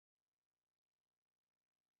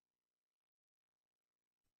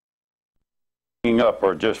up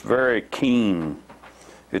or just very keen.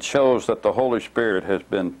 It shows that the Holy Spirit has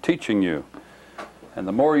been teaching you. And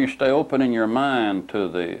the more you stay open in your mind to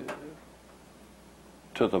the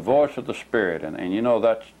voice of the Spirit, and you know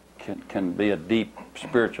that can be a deep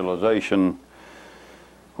spiritualization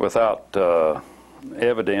without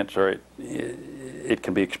evidence, or it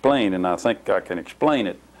can be explained, and I think I can explain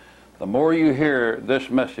it. The more you hear this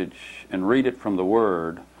message and read it from the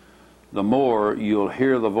Word, the more you'll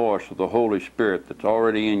hear the voice of the Holy Spirit that's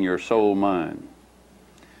already in your soul mind.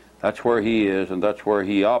 That's where He is, and that's where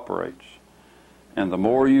He operates. And the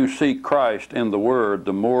more you seek Christ in the Word,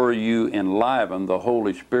 the more you enliven the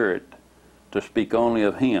Holy Spirit to speak only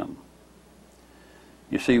of Him.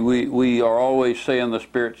 You see, we are always saying the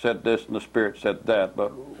Spirit said this and the Spirit said that,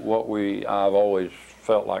 but I've always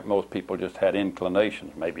felt like most people just had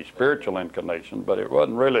inclinations, maybe spiritual inclinations, but it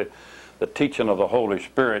wasn't really the teaching of the Holy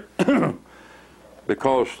Spirit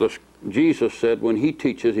because Jesus said when He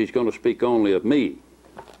teaches, He's going to speak only of me.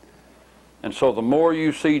 And so the more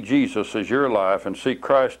you see Jesus as your life and see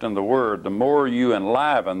Christ in the Word, the more you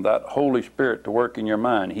enliven that Holy Spirit to work in your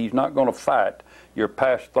mind. He's not going to fight your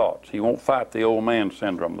past thoughts. He won't fight the old man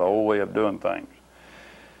syndrome, the old way of doing things.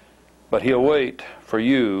 But He'll wait for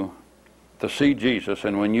you to see Jesus,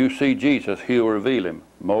 and when you see Jesus, He'll reveal Him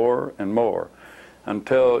more and more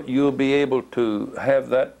until you'll be able to have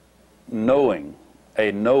that knowing,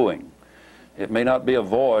 a knowing. It may not be a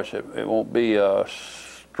voice, it won't be a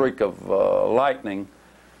streak of lightning,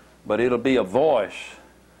 but it'll be a voice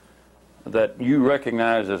that you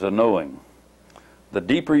recognize as a knowing. The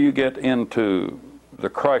deeper you get into the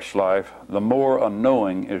Christ life, the more a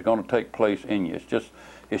knowing is going to take place in you.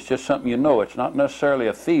 It's just something you know. It's not necessarily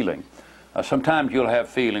a feeling. Sometimes you'll have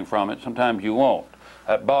feeling from it, sometimes you won't.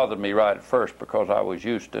 That bothered me right at first because I was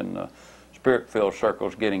used in spirit-filled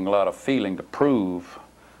circles getting a lot of feeling to prove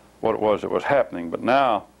what it was that was happening. But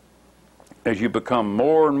now, as you become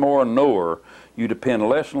more and more a knower, you depend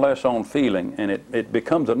less and less on feeling, and it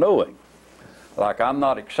becomes a knowing. Like I'm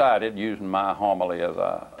not excited, using my homily as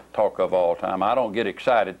I talk of all the time, I don't get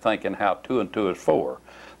excited thinking how 2 and 2 is 4.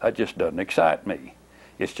 That just doesn't excite me.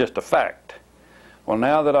 It's just a fact. Well,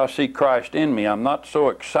 now that I see Christ in me, I'm not so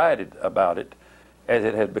excited about it as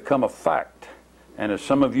it has become a fact. And as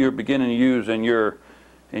some of you are beginning to use in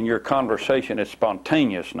your conversation, it's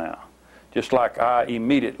spontaneous now. Just like I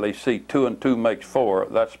immediately see 2 and 2 makes 4,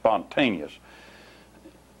 that's spontaneous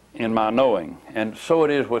in my knowing. And so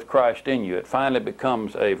it is with Christ in you. It finally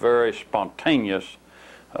becomes a very spontaneous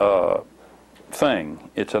thing.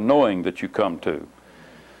 It's a knowing that you come to.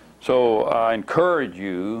 So I encourage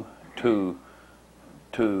you to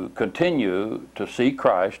continue to see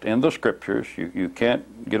Christ in the Scriptures. You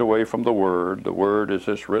can't get away from the Word. The Word is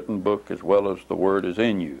this written book as well as the Word is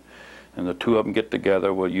in you. And the two of them get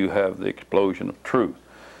together where you have the explosion of truth.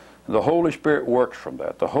 The Holy Spirit works from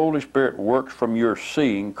that. The Holy Spirit works from your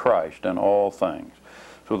seeing Christ in all things.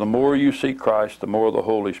 So the more you see Christ, the more the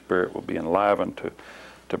Holy Spirit will be enlivened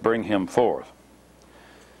to bring Him forth.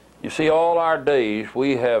 You see, all our days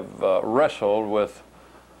we have wrestled with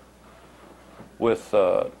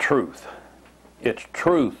truth. It's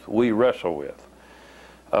truth we wrestle with.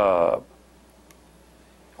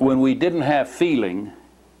 When we didn't have feeling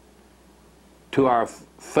to our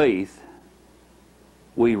faith,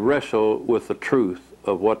 we wrestle with the truth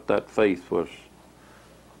of what that faith was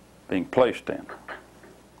being placed in.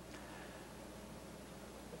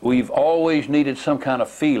 We've always needed some kind of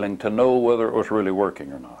feeling to know whether it was really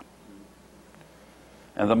working or not.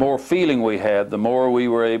 And the more feeling we had, the more we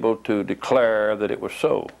were able to declare that it was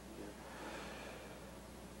so.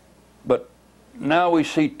 But now we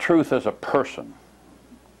see truth as a person.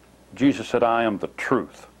 Jesus said, I am the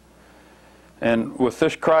truth. And with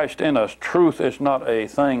this Christ in us, truth is not a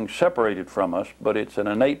thing separated from us, but it's an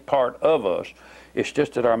innate part of us. It's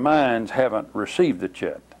just that our minds haven't received it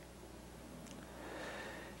yet.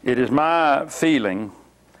 It is my feeling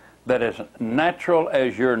that as natural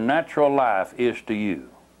as your natural life is to you,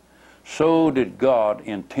 so did God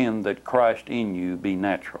intend that Christ in you be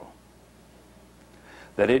natural.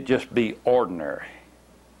 That it just be ordinary.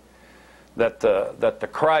 That the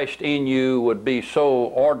Christ in you would be so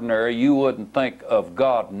ordinary you wouldn't think of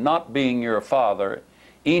God not being your Father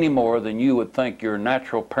any more than you would think your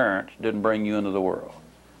natural parents didn't bring you into the world.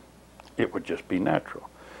 It would just be natural.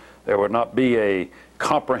 There would not be a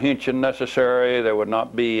comprehension necessary. There would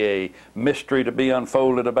not be a mystery to be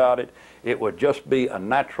unfolded about it. It would just be a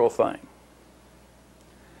natural thing.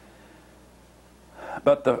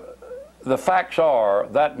 But the facts are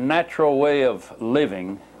that natural way of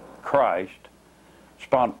living Christ,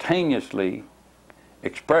 spontaneously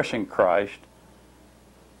expressing Christ,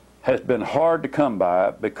 has been hard to come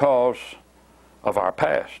by because of our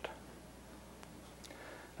past.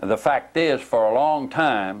 The fact is, for a long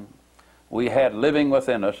time, we had living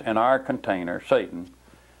within us in our container, Satan,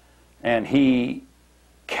 and he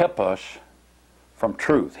kept us from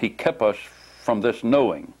truth. He kept us from this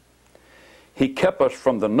knowing. He kept us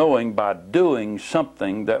from the knowing by doing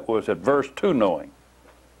something that was adverse to knowing.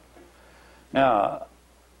 Now,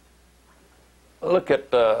 look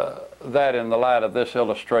at that in the light of this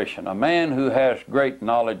illustration. A man who has great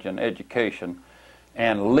knowledge and education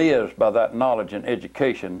and lives by that knowledge and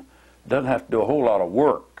education doesn't have to do a whole lot of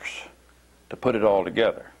works to put it all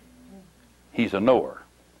together. He's a knower.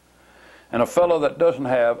 And a fellow that doesn't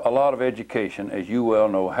have a lot of education, as you well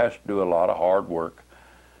know, has to do a lot of hard work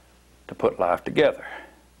to put life together.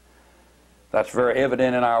 That's very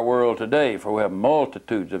evident in our world today, for we have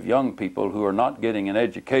multitudes of young people who are not getting an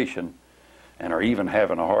education and are even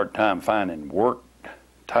having a hard time finding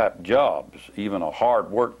work-type jobs. Even a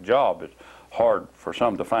hard work job is hard for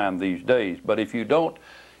some to find these days. But if you don't,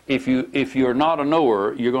 if you're not a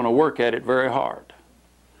knower, you're going to work at it very hard.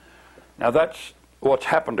 Now that's what's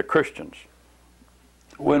happened to Christians.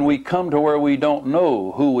 When we come to where we don't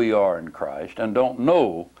know who we are in Christ and don't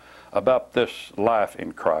know about this life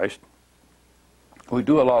in Christ, we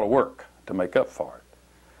do a lot of work to make up for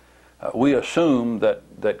it. We assume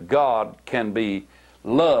that God can be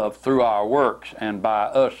loved through our works, and by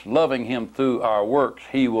us loving Him through our works,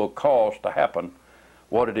 He will cause to happen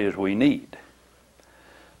what it is we need.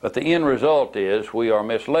 But the end result is we are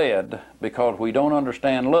misled because we don't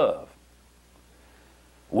understand love.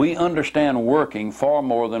 We understand working far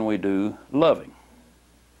more than we do loving.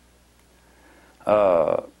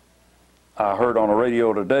 I heard on the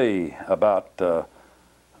radio today about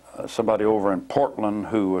somebody over in Portland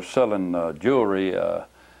who was selling jewelry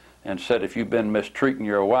and said, if you've been mistreating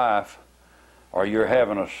your wife or you're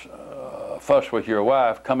having a fuss with your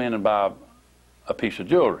wife, come in and buy a piece of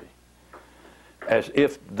jewelry. As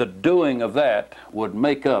if the doing of that would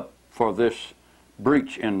make up for this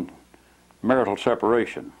breach in marital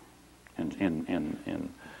separation,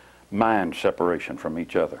 in mind separation from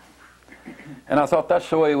each other. And I thought that's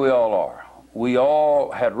the way we all are. We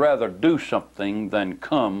all had rather do something than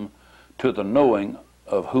come to the knowing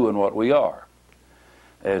of who and what we are.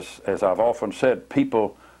 As I've often said,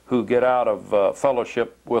 people who get out of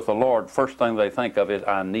fellowship with the Lord, first thing they think of is,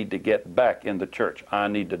 I need to get back in the church. I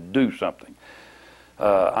need to do something.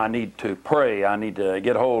 I need to pray. I need to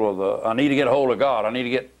get hold of I need to get hold of God. I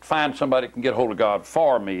need to find somebody who can get hold of God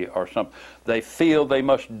for me or something. They feel they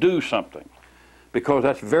must do something because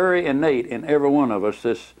that's very innate in every one of us,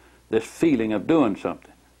 this feeling of doing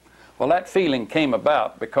something. Well, that feeling came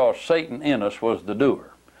about because Satan in us was the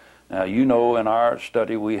doer. Now, you know, in our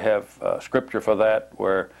study we have scripture for that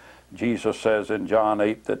where Jesus says in John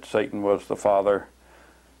 8 that Satan was the father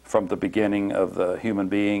from the beginning of the human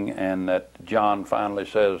being, and that John finally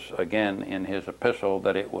says again in his epistle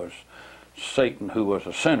that it was Satan who was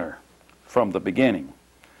a sinner from the beginning.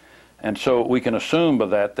 And so we can assume by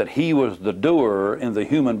that he was the doer in the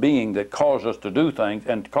human being that caused us to do things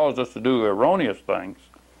and caused us to do erroneous things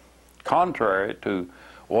contrary to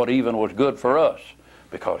what even was good for us,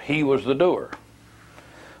 because he was the doer.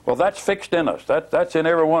 Well, that's fixed in us. That's in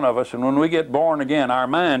every one of us. And when we get born again, our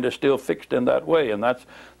mind is still fixed in that way. And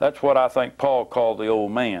that's what I think Paul called the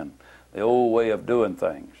old man, the old way of doing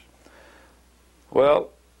things. Well,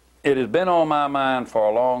 it has been on my mind for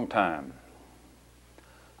a long time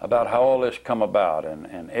about how all this come about.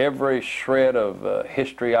 And every shred of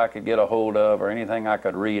history I could get a hold of or anything I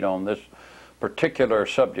could read on this particular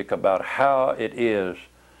subject about how it is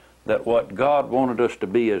that what God wanted us to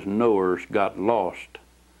be as knowers got lost,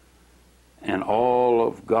 and all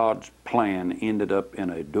of God's plan ended up in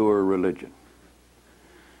a doer religion.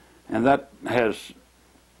 And that has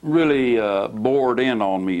really bored in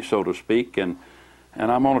on me, so to speak, and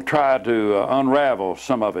I'm going to try to unravel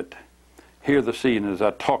some of it here this evening as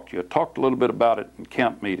I talk to you. I talked a little bit about it in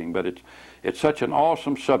camp meeting, but it's such an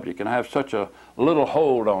awesome subject, and I have such a little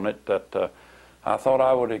hold on it that I thought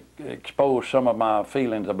I would expose some of my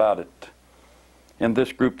feelings about it in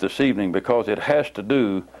this group this evening, because it has to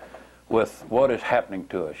do with what is happening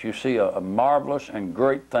to us. You see, a marvelous and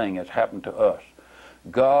great thing has happened to us.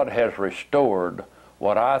 God has restored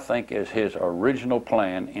what I think is His original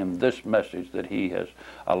plan in this message that He has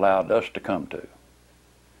allowed us to come to.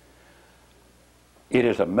 It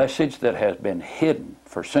is a message that has been hidden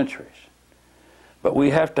for centuries, but we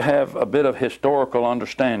have to have a bit of historical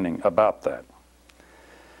understanding about that.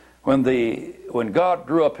 When God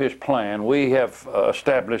drew up His plan, we have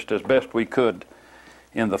established as best we could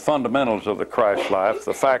in the fundamentals of the Christ life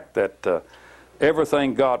the fact that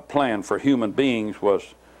everything God planned for human beings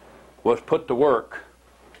was put to work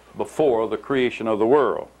before the creation of the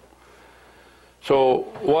world.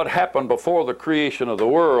 So what happened before the creation of the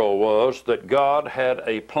world was that God had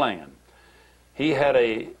a plan. He had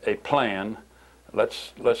a plan,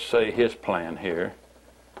 let's say his plan here,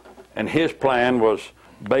 and his plan was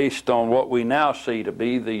based on what we now see to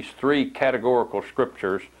be these three categorical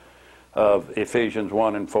scriptures of Ephesians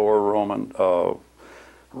 1 and 4,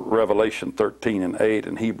 Revelation 13 and 8,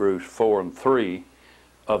 and Hebrews 4 and 3,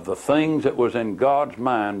 of the things that was in God's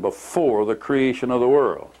mind before the creation of the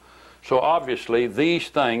world. So obviously these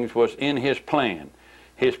things was in his plan.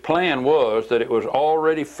 His plan was that it was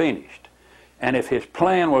already finished. And if his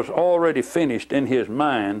plan was already finished in his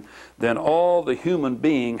mind, then all the human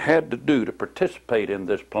being had to do to participate in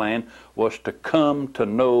this plan was to come to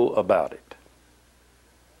know about it.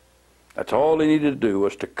 That's all he needed to do,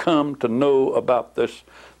 was to come to know about this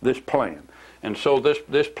plan. And so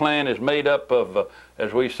this plan is made up of,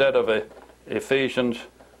 as we said, of Ephesians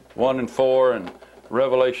 1 and 4 and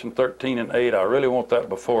Revelation 13 and 8. I really want that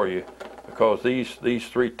before you, because these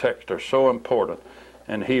three texts are so important.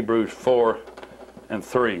 And Hebrews 4 and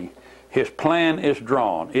 3. His plan is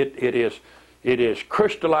drawn. It is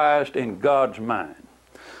crystallized in God's mind.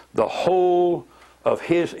 The whole of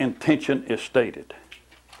his intention is stated.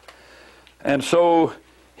 And so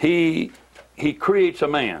he creates a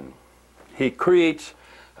man. He creates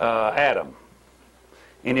Adam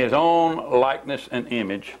in his own likeness and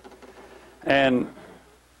image, and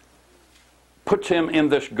puts him in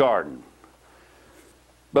this garden.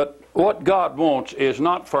 But what God wants is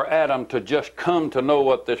not for Adam to just come to know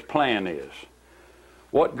what this plan is.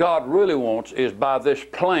 What God really wants is by this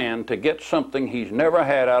plan to get something he's never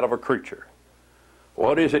had out of a creature.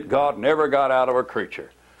 What is it God never got out of a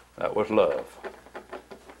creature? That was love.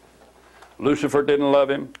 Lucifer didn't love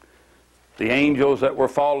him. The angels that were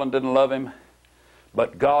fallen didn't love him.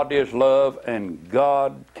 But God is love, and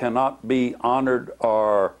God cannot be honored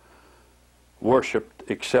or worshiped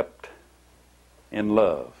except in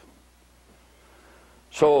love.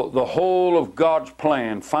 So the whole of God's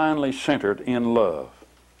plan finally centered in love.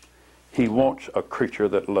 He wants a creature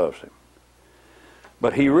that loves him.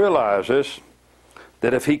 But he realizes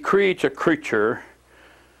that if he creates a creature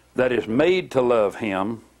that is made to love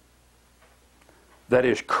him, that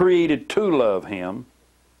is created to love him,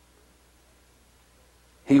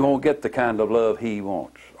 he won't get the kind of love he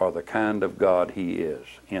wants, or the kind of God he is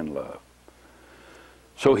in love.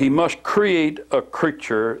 So he must create a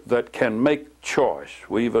creature that can make choice.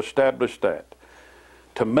 We've established that.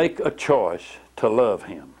 To make a choice to love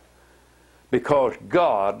him. Because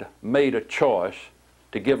God made a choice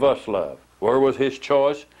to give us love. Where was his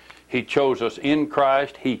choice? He chose us in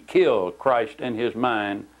Christ. He killed Christ in his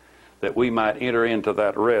mind that we might enter into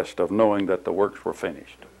that rest of knowing that the works were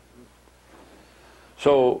finished.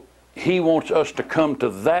 So he wants us to come to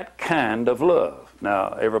that kind of love. Now,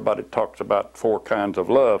 everybody talks about 4 kinds of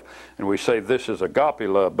love, and we say this is agape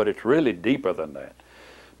love, but it's really deeper than that.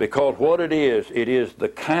 Because what it is the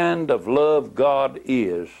kind of love God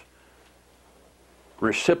is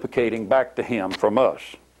reciprocating back to him from us.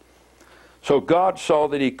 So God saw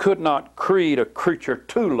that he could not create a creature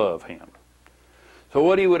to love him. So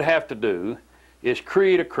what he would have to do is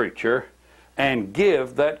create a creature and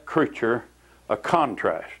give that creature a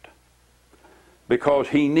contrast. Because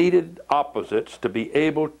he needed opposites to be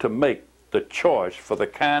able to make the choice for the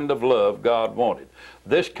kind of love God wanted.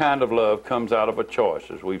 This kind of love comes out of a choice,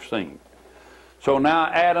 as we've seen. So now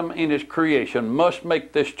Adam in his creation must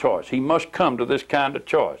make this choice. He must come to this kind of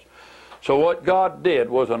choice. So what God did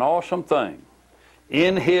was an awesome thing.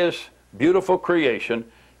 In his beautiful creation,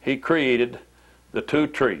 he created the 2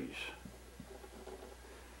 trees.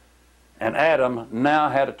 And Adam now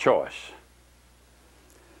had a choice.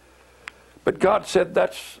 But God said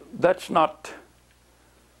that's not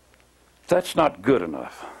good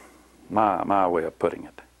enough, my way of putting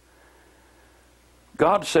it.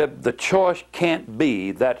 God said the choice can't be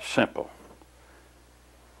that simple.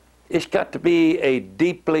 It's got to be a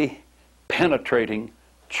deeply penetrating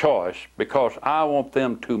choice, because I want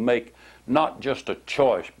them to make not just a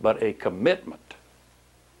choice, but a commitment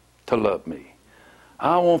to love me.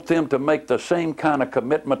 I want them to make the same kind of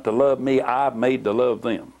commitment to love me I've made to love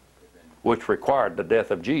them, which required the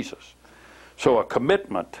death of Jesus. So a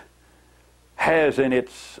commitment has in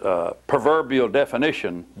its proverbial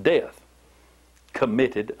definition death.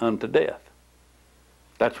 Committed unto death.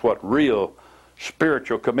 That's what real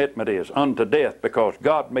spiritual commitment is, unto death, because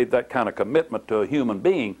God made that kind of commitment to a human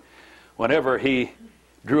being whenever he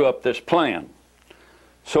drew up this plan.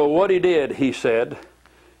 So what he did, he said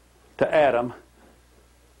to Adam,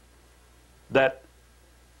 that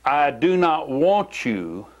I do not want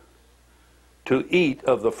you to eat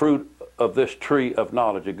of the fruit of this tree of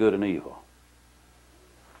knowledge of good and evil.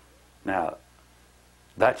 Now,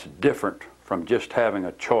 that's different from just having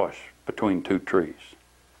a choice between two trees.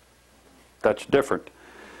 That's different,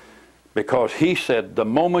 because he said the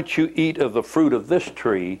moment you eat of the fruit of this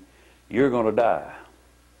tree, you're going to die.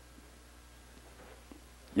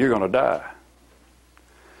 You're going to die.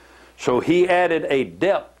 So he added a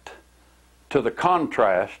depth to the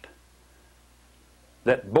contrast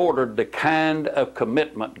that bordered the kind of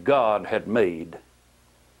commitment God had made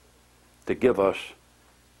to give us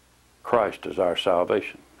Christ as our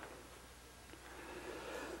salvation.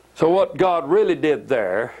 So what God really did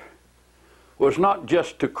there was not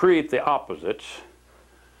just to create the opposites,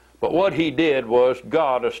 but what he did was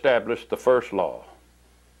God established the first law.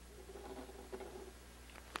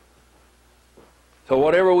 So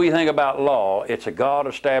whatever we think about law, it's a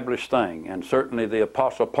God-established thing. And certainly the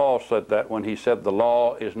Apostle Paul said that when he said the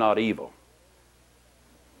law is not evil.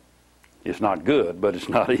 It's not good, but it's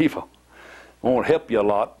not evil. It won't help you a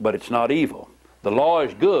lot, but it's not evil. The law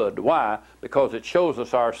is good. Why? Because it shows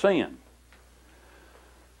us our sin.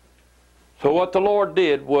 So what the Lord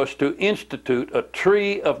did was to institute a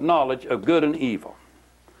tree of knowledge of good and evil.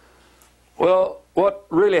 Well, what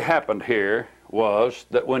really happened here was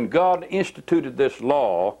that when God instituted this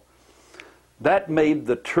law, that made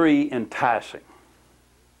the tree enticing.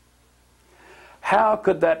 How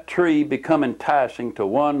could that tree become enticing to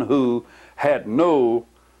one who had no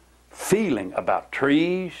feeling about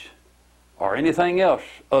trees or anything else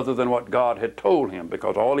other than what God had told him?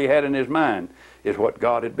 Because all he had in his mind is what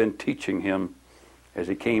God had been teaching him as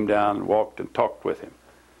he came down and walked and talked with him.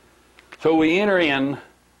 So we enter in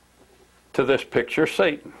to this picture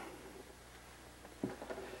Satan.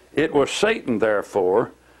 It was Satan,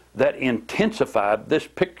 therefore, that intensified this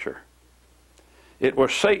picture. It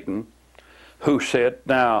was Satan who said,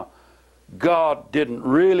 now, God didn't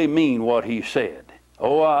really mean what he said.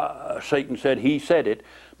 Satan said he said it,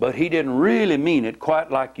 but he didn't really mean it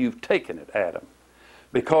quite like you've taken it, Adam.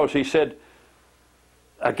 Because he said,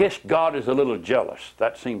 I guess God is a little jealous.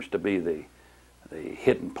 That seems to be the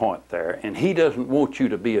hidden point there. And he doesn't want you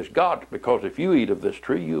to be as God, because if you eat of this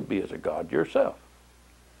tree, you'll be as a God yourself.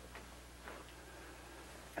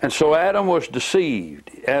 And so Adam was deceived.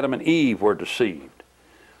 Adam and Eve were deceived.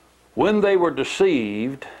 When they were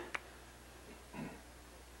deceived,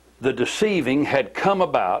 the deceiving had come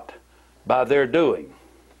about by their doing.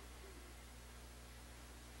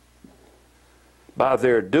 By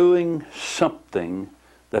their doing something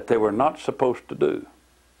that they were not supposed to do.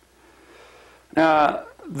 Now,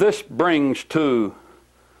 this brings to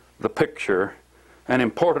the picture an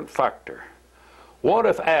important factor. What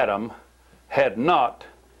if Adam had not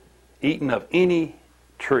eaten of any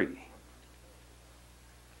tree?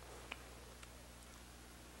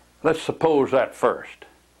 Let's suppose that first.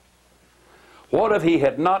 What if he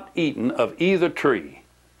had not eaten of either tree?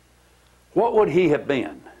 What would he have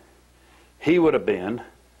been? He would have been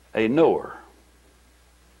a knower.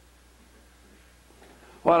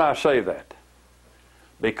 Why do I say that?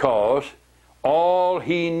 Because all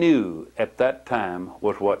he knew at that time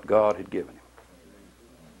was what God had given him.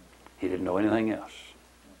 He didn't know anything else.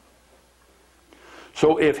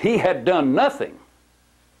 So if he had done nothing,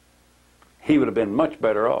 he would have been much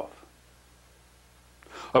better off.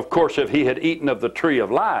 Of course, if he had eaten of the tree of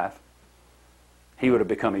life, he would have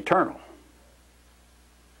become eternal.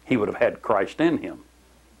 He would have had Christ in him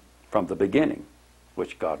from the beginning,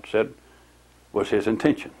 which God said was his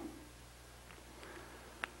intention.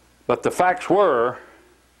 But the facts were,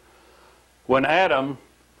 when Adam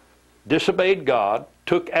disobeyed God,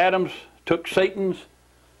 took Satan's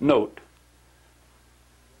note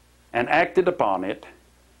and acted upon it,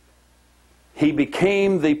 he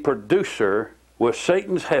became the producer, with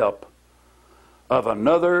Satan's help, of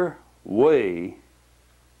another way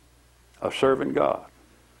of serving God.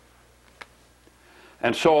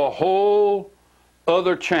 And so a whole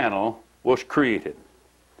other channel was created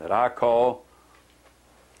that I call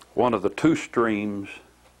one of the two streams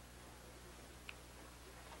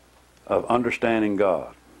of understanding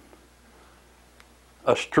God.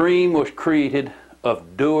 A stream was created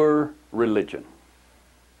of doer religion.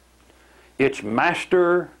 Its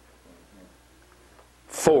master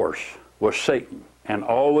force was Satan, and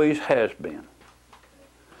always has been.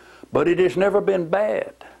 But it has never been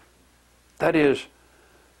bad. That is,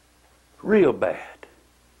 real bad.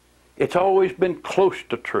 It's always been close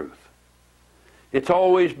to truth. It's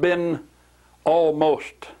always been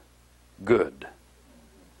almost good.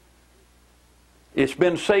 It's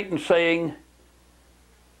been Satan saying,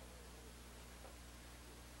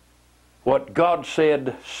 what God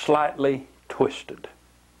said slightly twisted.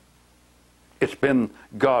 It's been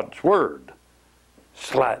God's Word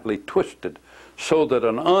slightly twisted so that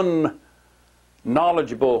an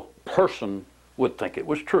unknowledgeable person would think it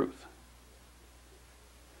was truth.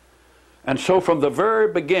 And so from the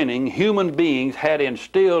very beginning, human beings had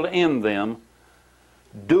instilled in them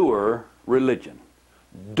doer religion.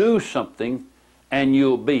 Do something and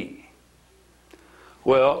you'll be.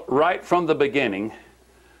 Well, right from the beginning,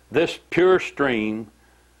 this pure stream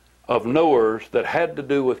of knowers that had to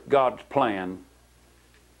do with God's plan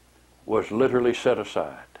was literally set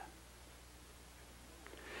aside.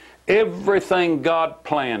 Everything God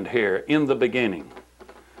planned here in the beginning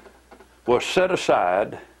was set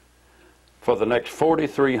aside for the next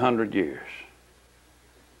 4,300 years.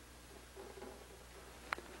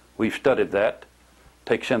 We've studied that.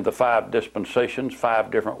 Takes in the 5 dispensations, 5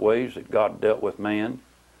 different ways that God dealt with man.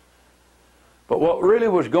 But what really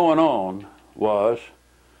was going on was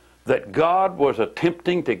that God was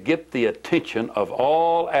attempting to get the attention of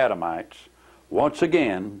all Adamites, once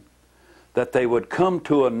again, that they would come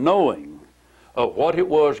to a knowing of what it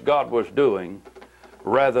was God was doing,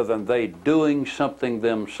 rather than they doing something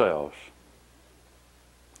themselves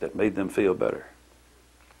that made them feel better.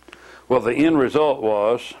 Well, the end result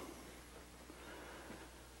was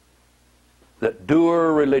that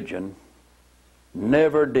doer religion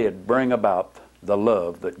never did bring about the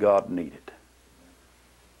love that God needed.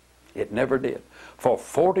 It never did. For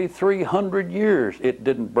 4,300 years it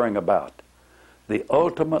didn't bring about the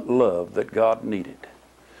ultimate love that God needed.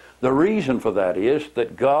 The reason for that is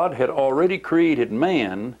that God had already created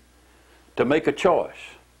man to make a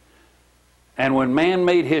choice. And when man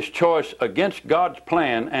made his choice against God's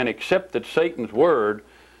plan and accepted Satan's word,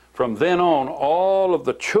 from then on, all of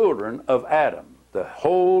the children of Adam, the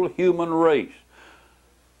whole human race,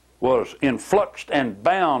 was influxed and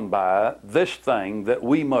bound by this thing that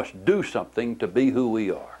we must do something to be who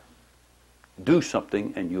we are. Do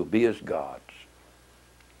something and you'll be as gods.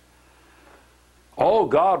 All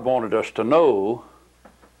God wanted us to know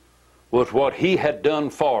was what He had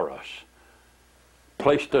done for us.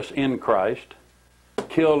 Placed us in Christ,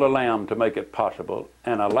 killed a lamb to make it possible,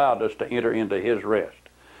 and allowed us to enter into His rest.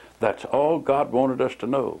 That's all God wanted us to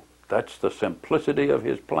know. That's the simplicity of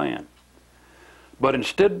His plan. But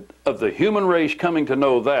instead of the human race coming to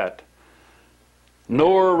know that,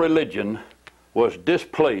 Noah's religion was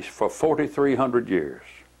displaced for 4,300 years.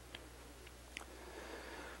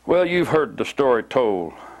 Well, you've heard the story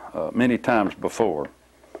told many times before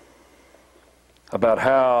about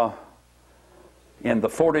how in the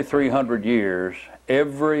 4,300 years,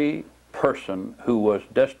 every person who was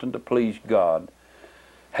destined to please God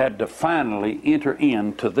had to finally enter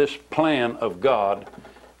into this plan of God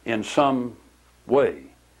in some way.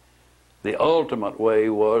 The ultimate way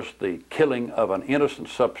was the killing of an innocent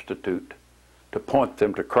substitute to point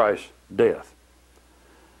them to Christ's death.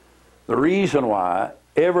 The reason why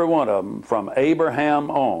every one of them from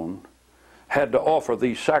Abraham on had to offer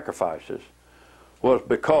these sacrifices was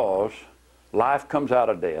because life comes out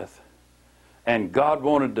of death, and God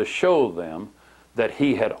wanted to show them that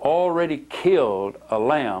He had already killed a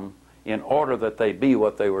lamb in order that they be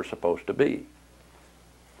what they were supposed to be.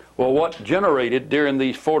 Well, what generated during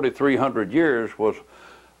these 4,300 years was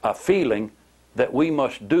a feeling that we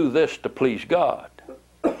must do this to please God.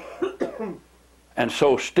 And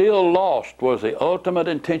so still lost was the ultimate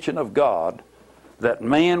intention of God, that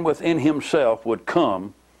man within himself would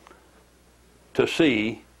come to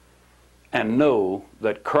see and know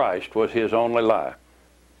that Christ was his only life.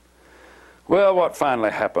 Well, what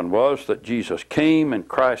finally happened was that Jesus came and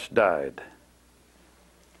Christ died.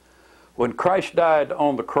 When Christ died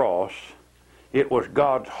on the cross, it was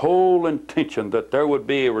God's whole intention that there would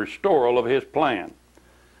be a restoral of His plan.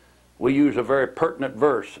 We use a very pertinent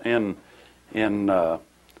verse in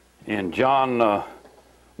John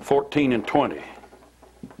 14 and 20,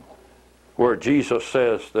 where Jesus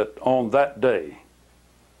says that on that day,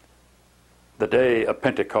 the day of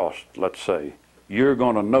Pentecost, let's say, you're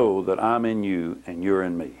going to know that I'm in you and you're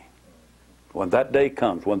in me. When that day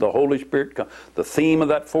comes, when the Holy Spirit comes, the theme of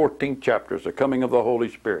that 14th chapter is the coming of the Holy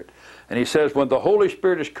Spirit. And He says, when the Holy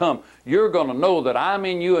Spirit has come, you're going to know that I'm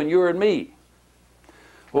in you and you're in me.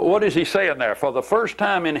 Well, what is He saying there? For the first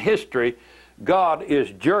time in history, God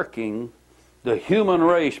is jerking the human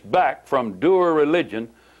race back from doer religion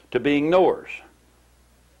to being knowers.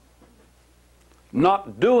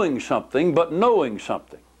 Not doing something, but knowing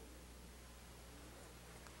something.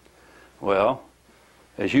 Well,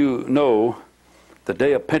 as you know, the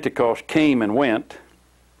day of Pentecost came and went,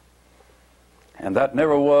 and that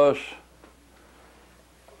never was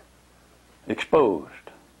exposed.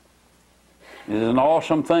 It is an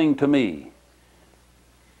awesome thing to me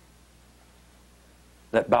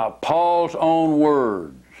that by Paul's own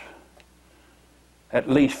words, at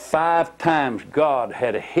least 5 times God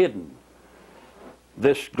had hidden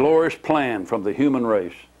this glorious plan from the human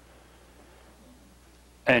race.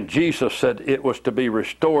 And Jesus said it was to be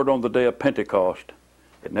restored on the day of Pentecost.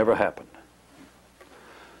 It never happened.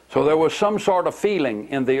 So there was some sort of feeling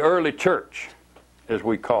in the early church, as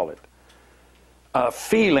we call it, a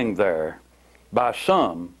feeling there by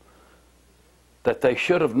some that they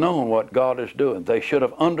should have known what God is doing. They should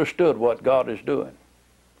have understood what God is doing.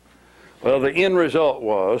 Well, the end result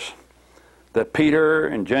was that Peter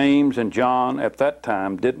and James and John at that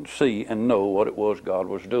time didn't see and know what it was God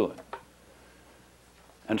was doing.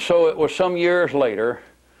 And so it was some years later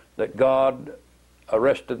that God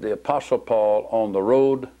arrested the Apostle Paul on the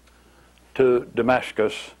road to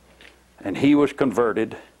Damascus, and he was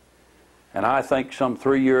converted, and I think some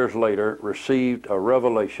 3 years later received a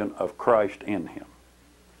revelation of Christ in him.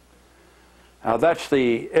 Now that's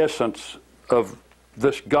the essence of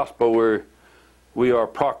this gospel we are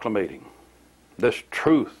proclamating, this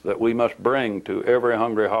truth that we must bring to every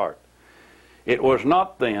hungry heart. It was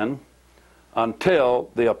not then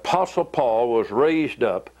until the Apostle Paul was raised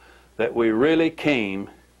up that we really came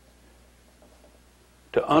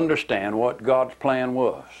to understand what God's plan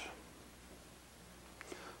was.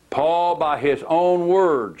 Paul, by his own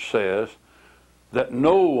words, says that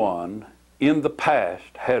no one in the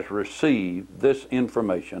past has received this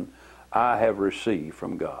information I have received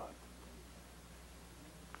from God.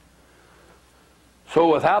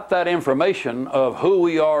 So without that information of who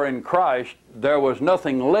we are in Christ, there was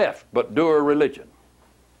nothing left but doer religion,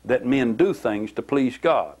 that men do things to please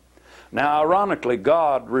God. Now, ironically,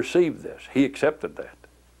 God received this. He accepted that.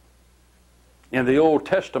 In the Old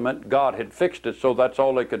Testament, God had fixed it so that's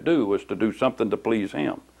all they could do was to do something to please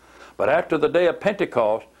Him. But after the day of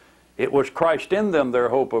Pentecost, it was Christ in them, their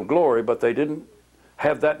hope of glory, but they didn't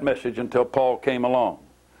have that message until Paul came along.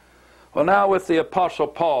 Well, now with the Apostle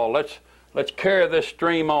Paul, let's carry this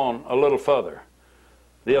stream on a little further.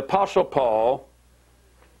 The Apostle Paul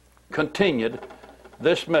continued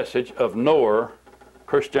this message of knower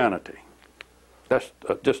Christianity. That's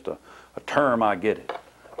just a term I give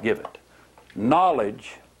it.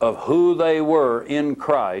 Knowledge of who they were in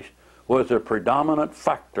Christ was a predominant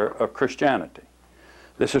factor of Christianity.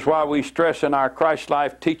 This is why we stress in our Christ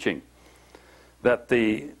life teaching that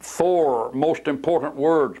the 4 most important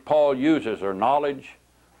words Paul uses are knowledge,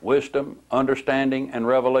 wisdom, understanding, and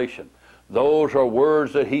revelation. Those are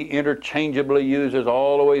words that he interchangeably uses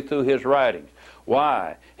all the way through his writings.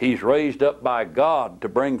 Why? He's raised up by God to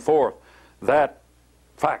bring forth that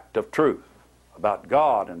fact of truth about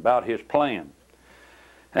God and about His plan.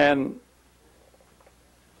 And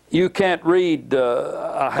you can't read,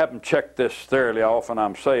 I haven't checked this thoroughly, often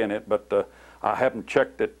I'm saying it, but I haven't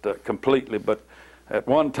checked it completely, but at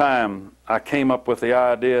one time I came up with the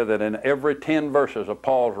idea that in every 10 verses of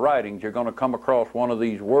Paul's writings you're going to come across one of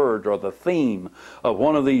these words or the theme of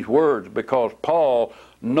one of these words, because Paul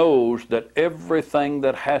knows that everything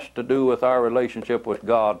that has to do with our relationship with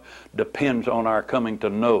God depends on our coming to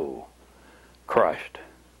know Christ,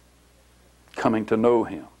 coming to know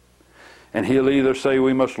Him. And he'll either say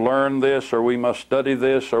we must learn this, or we must study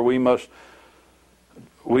this, or we must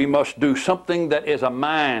do something that is a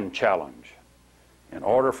mind challenge in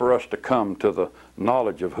order for us to come to the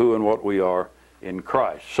knowledge of who and what we are in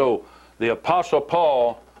Christ. So the Apostle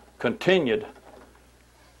Paul continued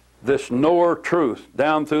this knower truth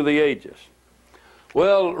down through the ages.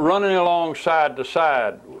 Well, running along side to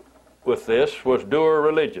side with this was doer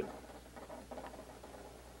religion.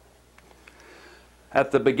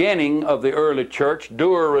 At the beginning of the early church,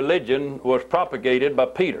 doer religion was propagated by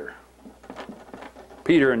Peter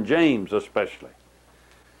and James especially.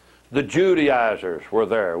 The Judaizers were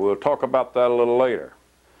there. We'll talk about that a little later.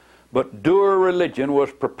 But doer religion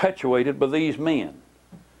was perpetuated by these men.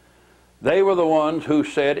 They were the ones who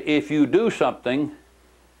said, if you do something,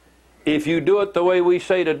 if you do it the way we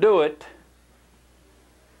say to do it,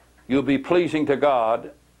 you'll be pleasing to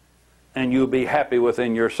God and you'll be happy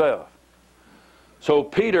within yourself. So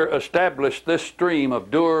Peter established this stream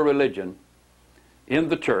of doer religion in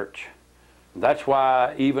the church. That's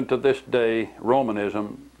why even to this day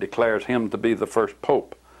Romanism declares him to be the first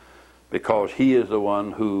pope, because he is the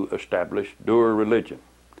one who established doer religion.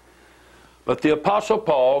 But the Apostle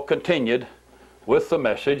Paul continued with the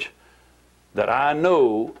message that I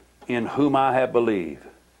know in whom I have believed.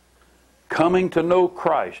 Coming to know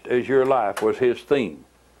Christ as your life was his theme.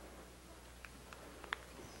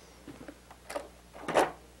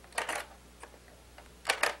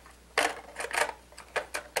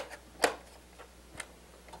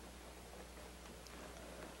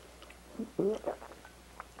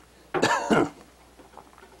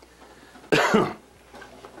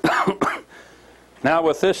 Now,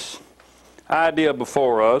 with this idea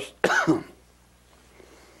before us,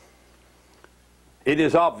 it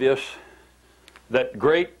is obvious that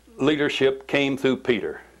great leadership came through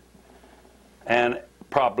Peter, and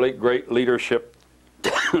probably great leadership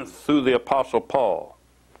through the Apostle Paul.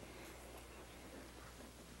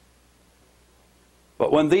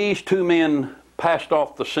 But when these two men passed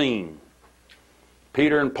off the scene,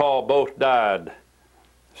 Peter and Paul both died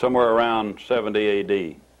somewhere around 70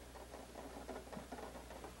 A.D.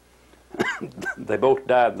 They both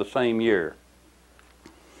died the same year.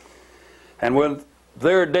 And with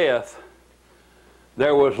their death,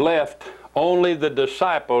 there was left only the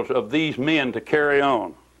disciples of these men to carry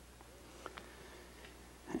on.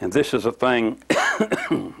 And this is a thing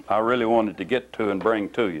I really wanted to get to and bring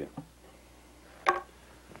to you.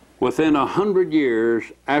 Within 100 years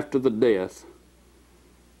after the death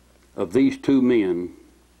of these two men,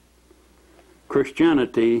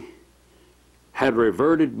 Christianity had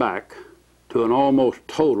reverted back to an almost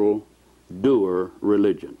total doer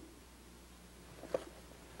religion.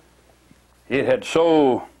 It had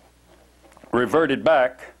so reverted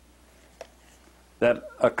back that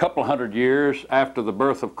a couple hundred years after the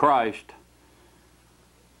birth of Christ,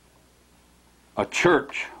 a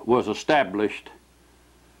church was established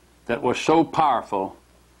that was so powerful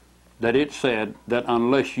that it said that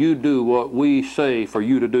unless you do what we say for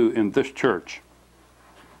you to do in this church,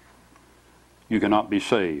 you cannot be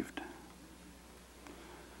saved.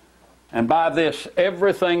 And by this,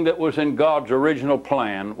 everything that was in God's original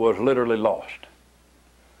plan was literally lost.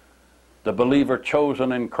 The believer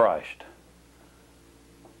chosen in Christ,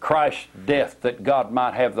 Christ's death that God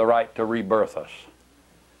might have the right to rebirth us,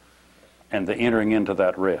 and the entering into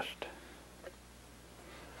that rest.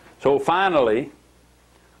 So finally,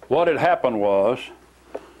 what had happened was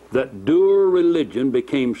that doer religion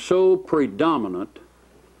became so predominant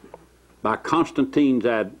by Constantine's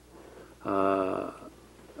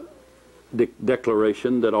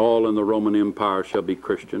declaration that all in the Roman Empire shall be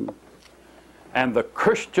Christian. And the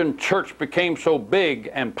Christian church became so big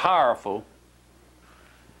and powerful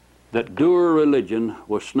that doer religion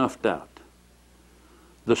was snuffed out.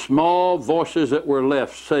 The small voices that were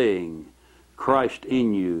left saying, Christ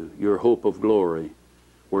in you, your hope of glory,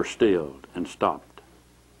 were stilled and stopped.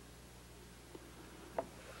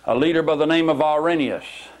 A leader by the name of Irenaeus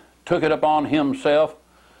took it upon himself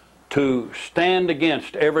to stand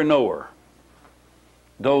against every knower,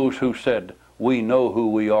 those who said, we know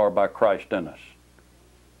who we are by Christ in us.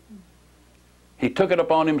 He took it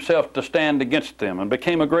upon himself to stand against them and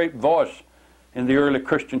became a great voice in the early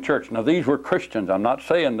Christian church. Now these were Christians. I'm not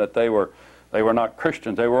saying that they were not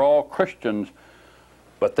Christians. They were all Christians.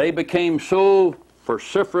 But they became so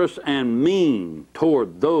vociferous and mean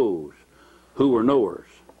toward those who were knowers.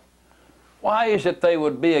 Why is it they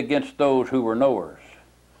would be against those who were knowers?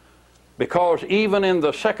 Because even in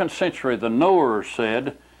the 2nd century, the knowers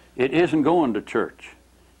said, it isn't going to church.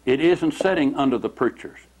 It isn't sitting under the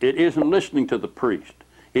preachers. It isn't listening to the priest.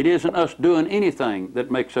 It isn't us doing anything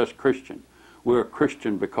that makes us Christian. We're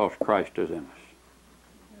Christian because Christ is in us.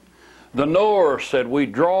 The knowers said, we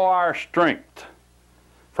draw our strength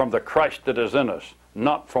from the Christ that is in us,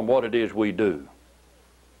 not from what it is we do.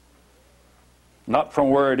 Not from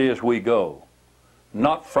where it is we go.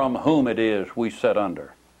 Not from whom it is we sit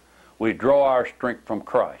under. We draw our strength from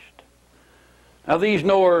Christ. Now these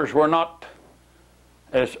knowers were not,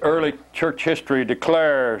 as early church history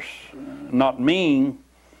declares, not mean,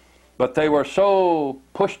 but they were so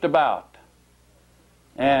pushed about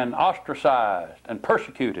and ostracized and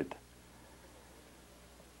persecuted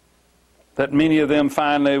that many of them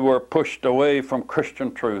finally were pushed away from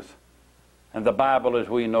Christian truth and the Bible as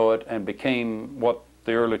we know it, and became what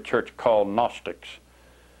the early church called Gnostics,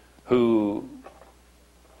 who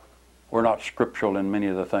were not scriptural in many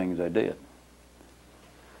of the things they did.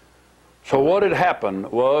 So what had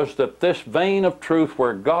happened was that this vein of truth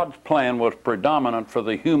where God's plan was predominant for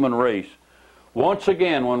the human race, once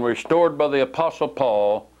again, when restored by the Apostle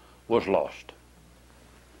Paul, was lost.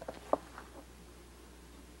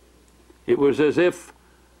 It was as if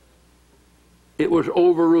it was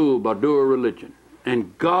overruled by doer religion,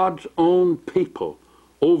 and God's own people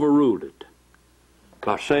overruled it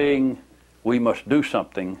by saying we must do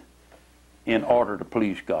something in order to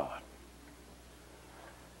please God.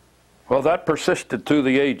 Well, that persisted through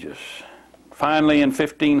the ages. Finally, in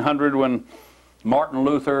 1500, when Martin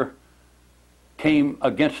Luther came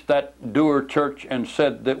against that doer church and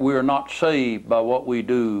said that we are not saved by what we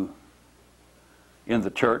do in the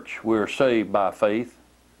church, we are saved by faith,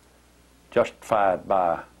 justified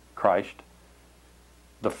by Christ,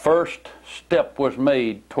 the first step was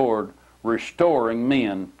made toward restoring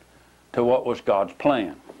men to what was God's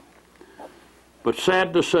plan. But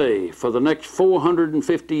sad to say, for the next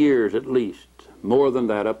 450 years at least, more than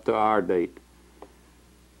that up to our date,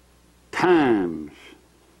 times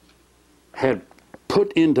had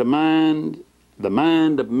put into the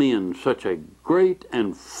mind of men such a great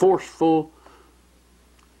and forceful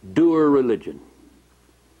doer religion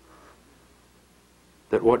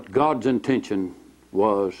that what God's intention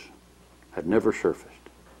was had never surfaced,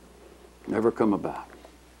 never come about.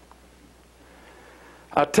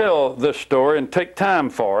 I tell this story and take time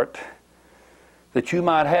for it that you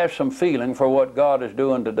might have some feeling for what God is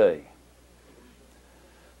doing today,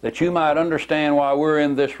 that you might understand why we're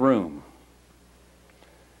in this room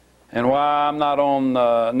and why I'm not on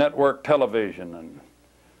network television and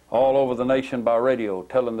all over the nation by radio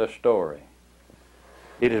telling this story.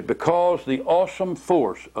 It is because the awesome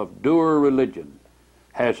force of doer religion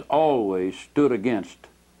has always stood against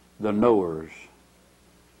the knowers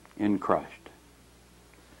in Christ.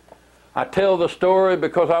 I tell the story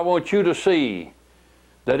because I want you to see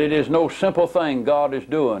that it is no simple thing God is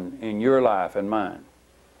doing in your life and mine.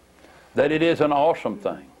 That it is an awesome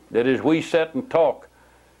thing. That as we sit and talk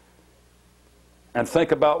and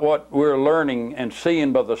think about what we're learning and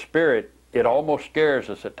seeing by the Spirit, it almost scares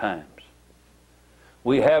us at times.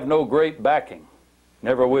 We have no great backing,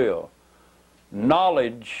 never will.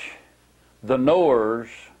 Knowledge, the knowers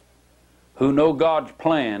who know God's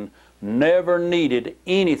plan, never needed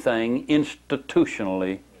anything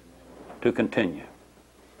institutionally to continue.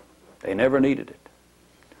 They never needed it.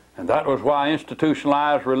 And that was why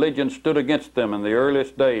institutionalized religion stood against them in the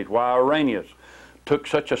earliest days, why Irenaeus took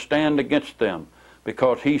such a stand against them,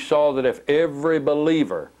 because he saw that if every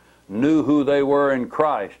believer knew who they were in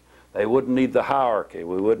Christ, they wouldn't need the hierarchy.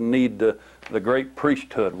 We wouldn't need the great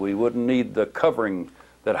priesthood. We wouldn't need the covering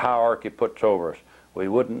that hierarchy puts over us. We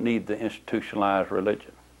wouldn't need the institutionalized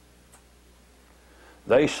religion.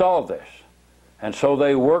 They saw this, and so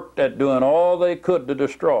they worked at doing all they could to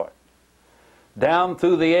destroy it. Down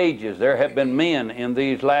through the ages, there have been men in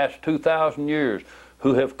these last 2,000 years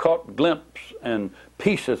who have caught glimpses and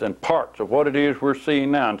pieces and parts of what it is we're seeing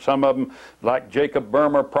now. And some of them, like Jacob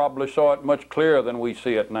Burmer, probably saw it much clearer than we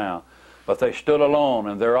see it now. But they stood alone,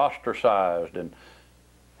 and they're ostracized and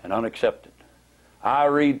unaccepted. I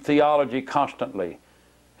read theology constantly,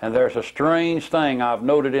 and there's a strange thing I've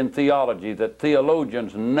noted in theology, that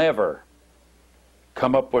theologians never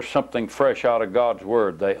come up with something fresh out of God's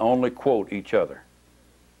Word. They only quote each other.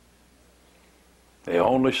 They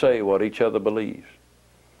only say what each other believes.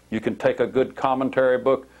 You can take a good commentary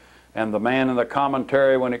book, and the man in the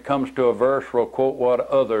commentary, when it comes to a verse, will quote what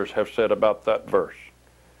others have said about that verse.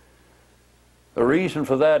 The reason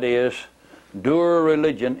for that is doer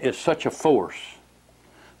religion is such a force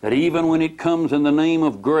that even when it comes in the name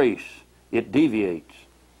of grace, it deviates.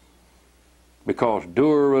 Because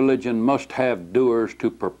doer religion must have doers to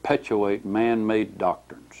perpetuate man-made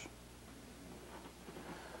doctrines.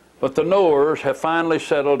 But the knowers have finally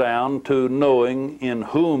settled down to knowing in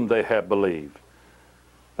whom they have believed.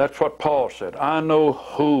 That's what Paul said. I know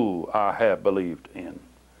who I have believed in.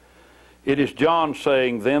 It is John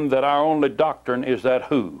saying then that our only doctrine is that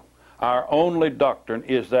who. Our only doctrine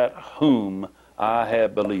is that whom I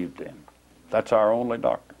have believed in. That's our only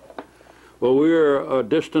doctrine. Well, we're a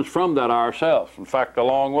distance from that ourselves. In fact, a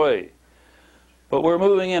long way. But we're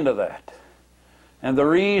moving into that. And the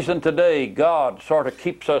reason today God sort of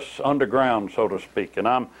keeps us underground, so to speak, and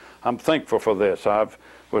I'm thankful for this. I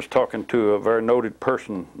was talking to a very noted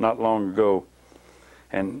person not long ago,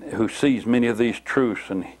 and who sees many of these truths,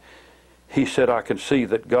 and he said, I can see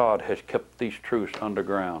that God has kept these truths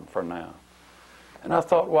underground for now. And I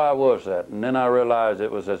thought, why was that? And then I realized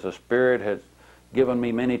it was as the Spirit had given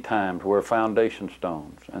me many times, were foundation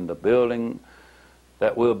stones, and the building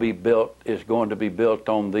that will be built is going to be built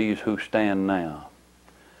on these who stand now.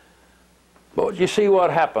 But you see,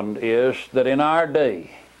 what happened is that in our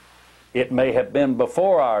day, it may have been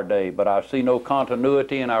before our day, but I see no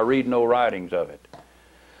continuity and I read no writings of it.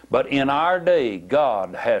 But in our day,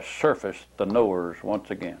 God has surfaced the knowers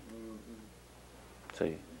once again.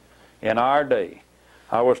 See, in our day.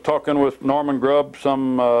 I was talking with Norman Grubb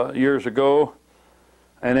some years ago,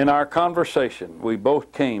 and in our conversation, we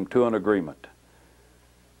both came to an agreement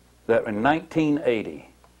that in 1980,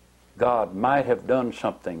 God might have done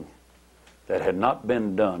something that had not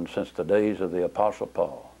been done since the days of the Apostle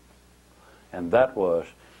Paul. And that was,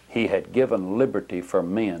 he had given liberty for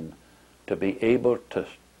men to be able to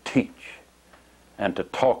teach and to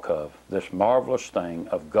talk of this marvelous thing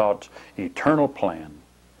of God's eternal plan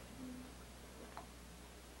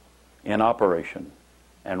in operation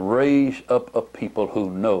and raise up a people who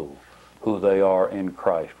know who they are in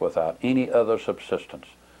Christ without any other subsistence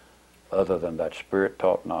other than that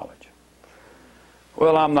Spirit-taught knowledge.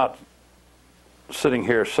 Well, I'm not sitting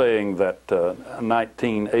here saying that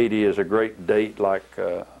 1980 is a great date like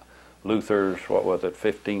Luther's, what was it,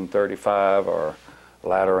 1535, or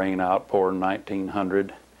Latter-rain outpour in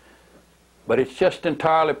 1900. But it's just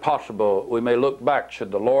entirely possible we may look back,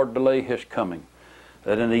 should the Lord delay His coming,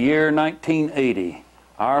 that in the year 1980,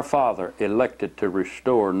 our Father elected to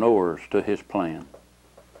restore knowers to His plan.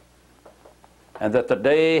 And that the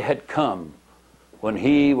day had come when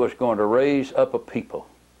He was going to raise up a people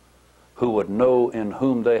who would know in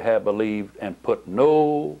whom they have believed and put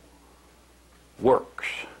no works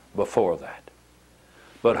before that.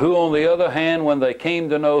 But who, on the other hand, when they came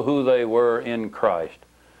to know who they were in Christ,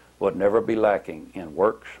 would never be lacking in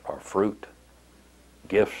works or fruit,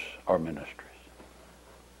 gifts or ministries.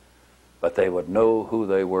 But they would know who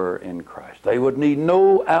they were in Christ. They would need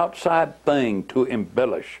no outside thing to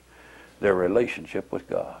embellish their relationship with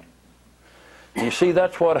God. You see,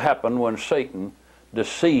 that's what happened when Satan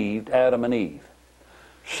deceived Adam and Eve.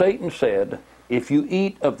 Satan said, if you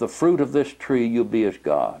eat of the fruit of this tree, you'll be as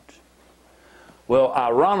gods. Well,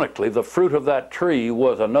 ironically, the fruit of that tree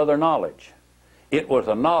was another knowledge. It was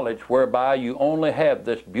a knowledge whereby you only have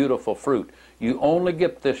this beautiful fruit. You only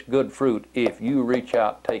get this good fruit if you reach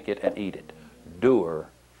out, take it, and eat it. Doer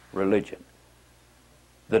religion.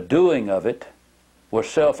 The doing of it was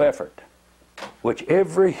self-effort, which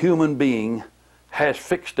every human being has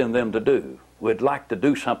fixed in them to do. We'd like to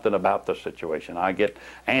do something about the situation. I get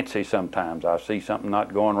antsy sometimes. I see something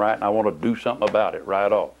not going right, and I want to do something about it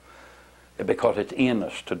right off, because it's in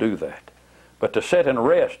us to do that. But to sit and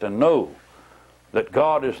rest and know that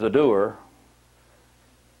God is the doer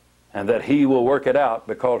and that He will work it out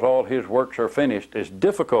because all His works are finished is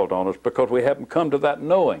difficult on us because we haven't come to that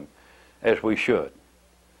knowing as we should.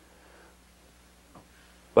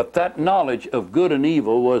 But that knowledge of good and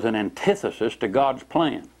evil was an antithesis to God's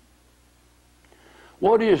plan.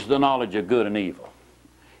 What is the knowledge of good and evil?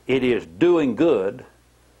 It is doing good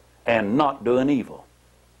and not doing evil.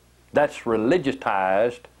 That's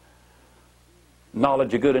religiousized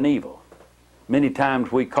knowledge of good and evil. Many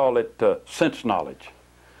times we call it sense knowledge.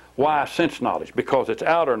 Why sense knowledge? Because it's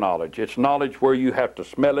outer knowledge. It's knowledge where you have to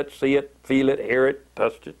smell it, see it, feel it, hear it,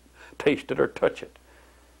 touch it, taste it, or touch it.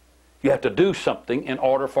 You have to do something in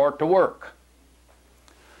order for it to work.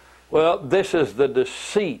 Well, this is the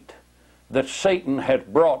deceit that Satan has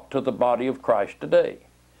brought to the body of Christ today.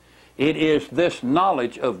 It is this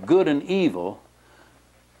knowledge of good and evil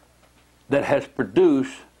that has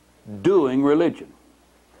produced doing religion.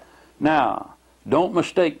 Now, don't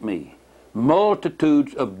mistake me.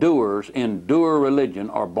 Multitudes of doers in doer religion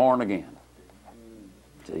are born again.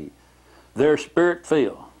 See, they're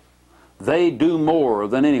spirit-filled. They do more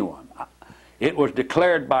than anyone. It was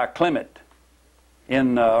declared by Clement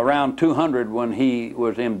in around 200 when he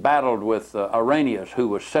was embattled with Irenaeus, who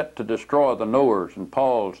was set to destroy the knowers and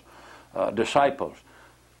Paul's disciples.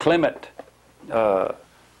 Clement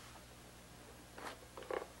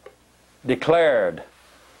declared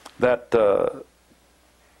that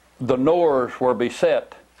the knowers were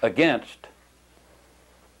beset against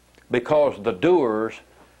because the doers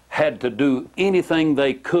had to do anything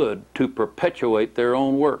they could to perpetuate their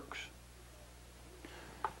own works.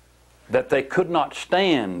 That they could not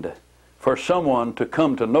stand for someone to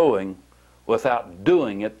come to knowing without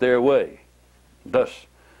doing it their way. Thus,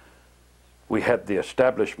 we had the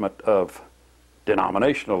establishment of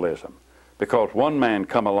denominationalism. Because one man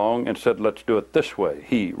come along and said, let's do it this way.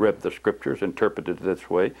 He read the scriptures, interpreted it this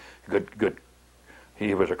way. Good.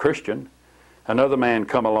 He was a Christian. Another man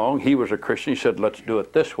come along, he was a Christian. He said, let's do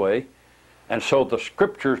it this way. And so the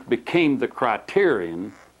scriptures became the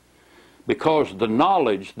criterion because the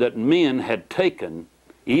knowledge that men had taken,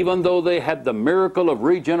 even though they had the miracle of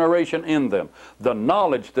regeneration in them, the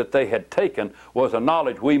knowledge that they had taken was a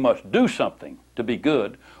knowledge we must do something to be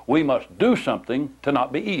good. We must do something to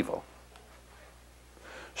not be evil.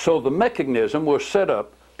 So the mechanism was set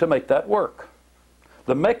up to make that work.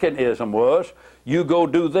 The mechanism was, you go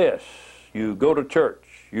do this, you go to church,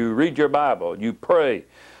 you read your Bible, you pray.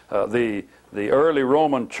 The early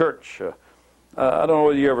Roman church, I don't know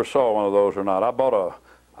whether you ever saw one of those or not. I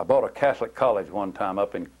bought a Catholic college one time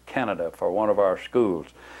up in Canada for one of our schools,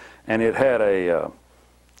 and it had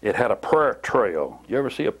a prayer trail. You ever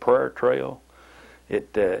see a prayer trail?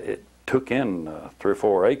 It took in 3 or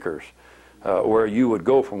 4 acres. Where you would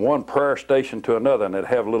go from one prayer station to another, and it'd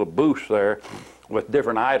have little booths there with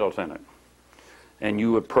different idols in it. and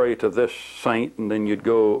you would pray to this saint, and then you'd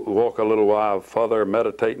go walk a little while further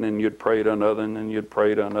meditating, and you'd pray to another, and then you'd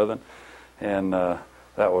pray to another. And that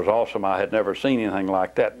was awesome. I had never seen anything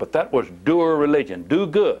like that. But that was doer religion. Do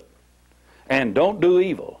good. And don't do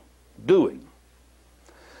evil. Doing.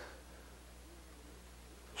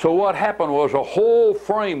 So what happened was a whole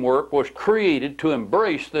framework was created to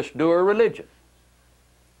embrace this doer religion.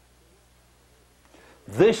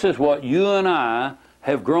 This is what you and I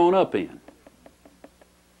have grown up in.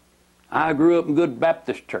 I grew up in good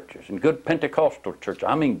Baptist churches and good Pentecostal churches.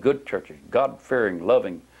 I mean good churches, God-fearing,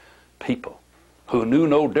 loving people who knew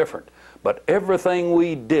no different. But everything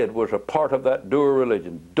we did was a part of that doer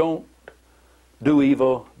religion. Don't do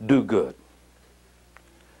evil, do good.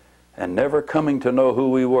 And never coming to know who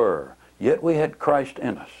we were, yet we had Christ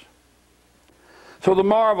in us. So the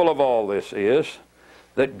marvel of all this is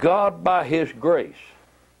that God, by His grace,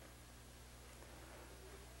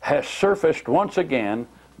 has surfaced once again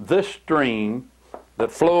this stream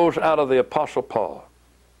that flows out of the Apostle Paul.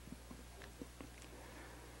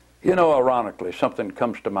 You know, ironically, something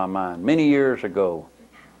comes to my mind. Many years ago,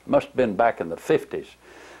 must have been back in the 50s,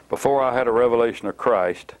 before I had a revelation of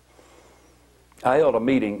Christ, I held a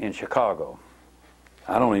meeting in Chicago.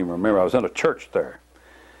 I don't even remember. I was in a church there.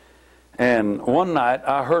 And one night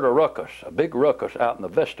I heard a ruckus, a big ruckus out in the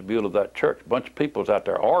vestibule of that church. A bunch of people was out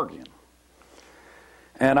there arguing.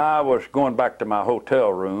 And I was going back to my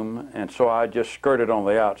hotel room, and so I just skirted on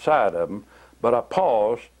the outside of them. But I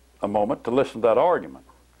paused a moment to listen to that argument.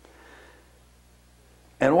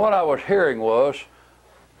 And what I was hearing was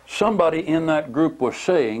somebody in that group was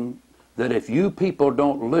saying that if you people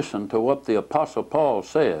don't listen to what the Apostle Paul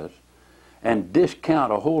says and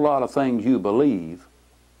discount a whole lot of things you believe,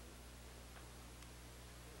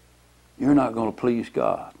 you're not going to please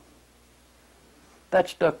God. That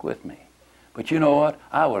stuck with me. But you know what?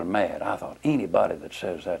 I was mad. I thought, anybody that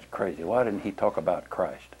says that's crazy, why didn't he talk about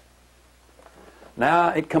Christ? Now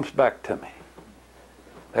it comes back to me.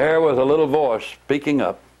 There was a little voice speaking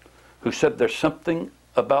up who said there's something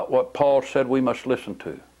about what Paul said we must listen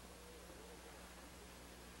to.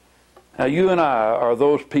 Now you and I are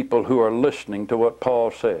those people who are listening to what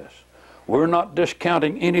Paul says. We're not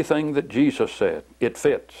discounting anything that Jesus said. It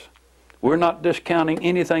fits. We're not discounting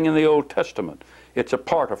anything in the Old Testament. It's a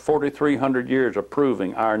part of 4,300 years of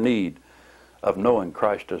proving our need of knowing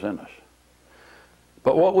Christ is in us.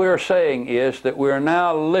 But what we're saying is that we're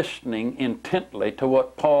now listening intently to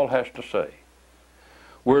what Paul has to say.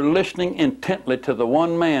 We're listening intently to the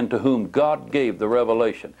one man to whom God gave the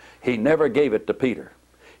revelation. He never gave it to Peter.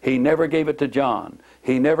 He never gave it to John.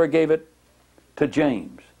 He never gave it to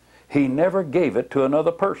James. He never gave it to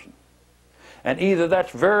another person. And either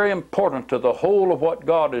that's very important to the whole of what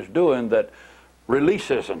God is doing, that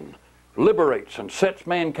releases and liberates and sets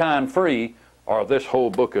mankind free, or this whole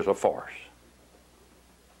book is a farce.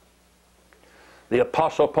 The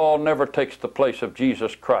Apostle Paul never takes the place of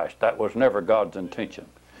Jesus Christ. That was never God's intention.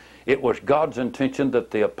 It was God's intention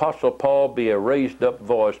that the Apostle Paul be a raised up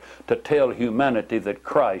voice to tell humanity that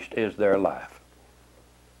Christ is their life.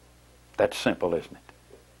 That's simple, isn't it?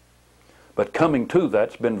 But coming to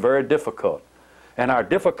that's been very difficult. And our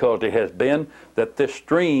difficulty has been that this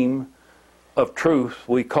stream of truth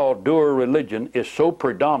we call doer religion is so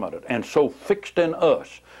predominant and so fixed in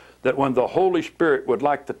us that when the Holy Spirit would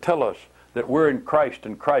like to tell us that we're in Christ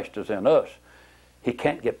and Christ is in us, He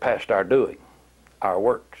can't get past our doing, our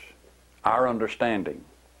works, our understanding,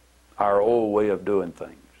 our old way of doing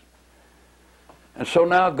things. And so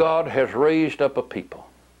now God has raised up a people.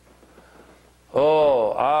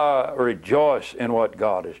 Oh, I rejoice in what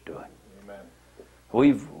God is doing.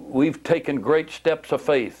 Amen. We've taken great steps of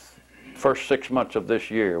faith. First 6 months of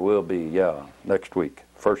this year will be, next week.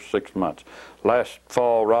 First 6 months. Last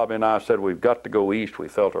fall, Robbie and I said we've got to go east. We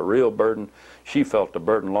felt a real burden. She felt the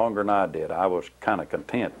burden longer than I did. I was kind of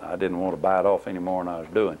content. I didn't want to bite off any more than I was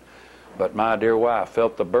doing. But my dear wife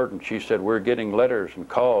felt the burden. She said, we're getting letters and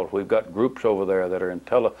calls. We've got groups over there that are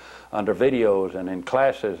under videos and in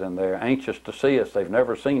classes, and they're anxious to see us. They've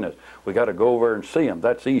never seen us. We got to go over and see them.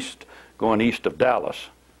 That's east, going east of Dallas.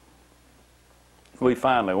 We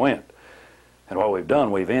finally went. And what we've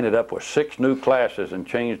done, we've ended up with 6 new classes and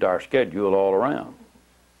changed our schedule all around.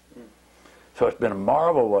 So it's been a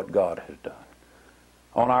marvel what God has done.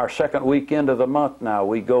 On our second weekend of the month now,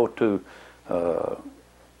 we go to,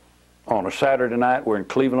 on a Saturday night, we're in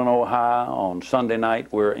Cleveland, Ohio. On Sunday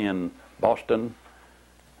night, we're in Boston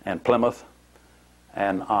and Plymouth.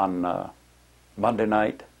 And on Monday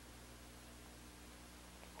night,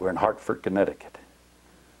 we're in Hartford, Connecticut.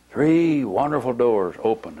 3 wonderful doors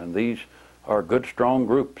open, and these are good, strong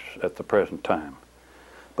groups at the present time.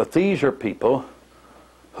 But these are people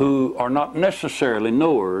who are not necessarily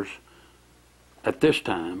knowers at this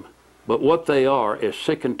time, but what they are is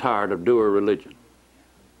sick and tired of doer religion.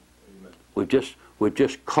 We've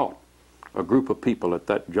just caught a group of people at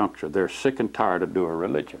that juncture. They're sick and tired of doer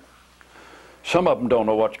religion. Some of them don't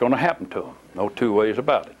know what's going to happen to them. No two ways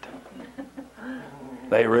about it.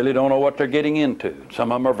 They really don't know what they're getting into.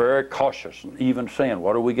 Some of them are very cautious and even saying,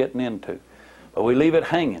 what are we getting into? But we leave it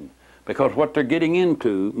hanging, because what they're getting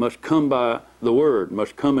into must come by the Word,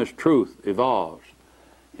 must come as truth evolves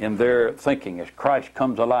in their thinking, as Christ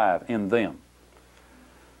comes alive in them.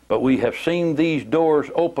 But we have seen these doors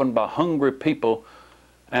opened by hungry people,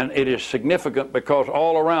 and it is significant because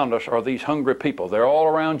all around us are these hungry people. They're all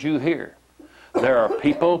around you here. There are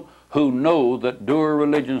people who know that doer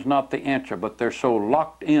religion is not the answer, but they're so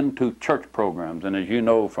locked into church programs. And as you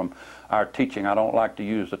know from our teaching, I don't like to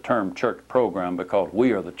use the term church program because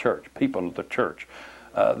we are the church, people of the church.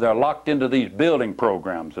 They're locked into these building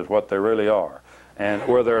programs is what they really are, and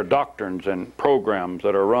where there are doctrines and programs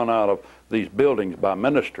that are run out of these buildings by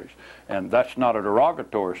ministries. And that's not a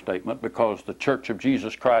derogatory statement, because the Church of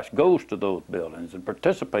Jesus Christ goes to those buildings and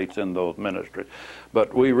participates in those ministries.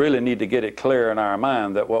 But we really need to get it clear in our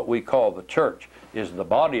mind that what we call the church is the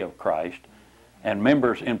body of Christ, and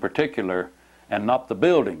members in particular, and not the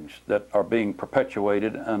buildings that are being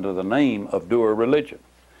perpetuated under the name of doer religion.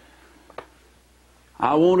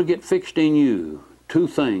 I want to get fixed in you two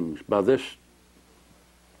things by this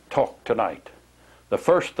talk tonight. The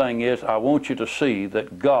first thing is, I want you to see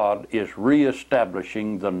that God is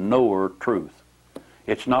reestablishing the knower truth.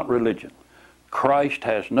 It's not religion. Christ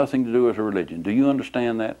has nothing to do with religion. Do you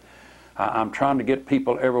understand that? I'm trying to get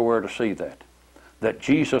people everywhere to see that. That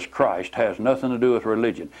Jesus Christ has nothing to do with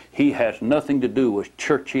religion. He has nothing to do with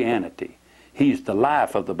churchianity. He's the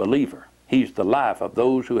life of the believer. He's the life of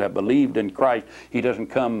those who have believed in Christ. He doesn't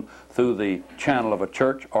come through the channel of a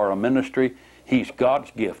church or a ministry. He's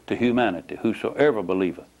God's gift to humanity. Whosoever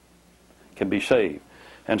believeth can be saved.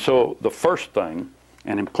 And so the first thing,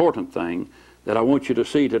 an important thing, that I want you to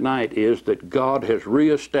see tonight is that God has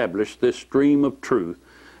reestablished this stream of truth,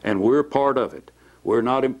 and we're part of it. We're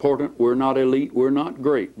not important, we're not elite, we're not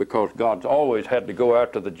great, because God's always had to go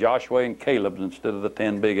after the Joshua and Caleb's instead of the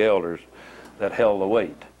 10 big elders that held the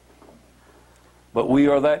weight. But we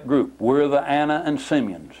are that group. We're the Anna and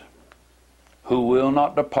Simeons who will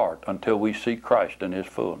not depart until we see Christ in His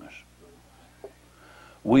fullness.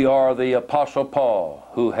 We are the Apostle Paul,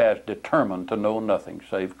 who has determined to know nothing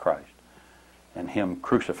save Christ and Him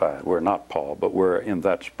crucified. We're not Paul, but we're in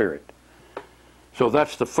that spirit. So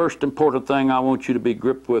that's the first important thing I want you to be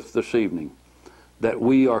gripped with this evening, that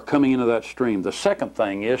we are coming into that stream. The second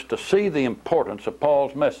thing is to see the importance of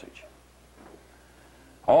Paul's message.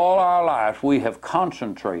 All our lives we have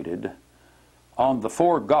concentrated on the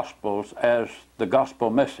four Gospels as the gospel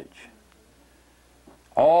message.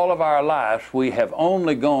 All of our lives we have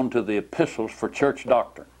only gone to the epistles for church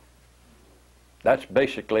doctrine. That's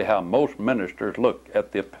basically how most ministers look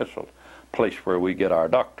at the epistles, place where we get our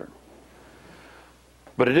doctrine.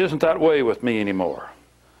 But it isn't that way with me anymore.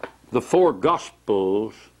 The four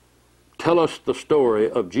Gospels tell us the story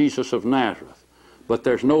of Jesus of Nazareth, but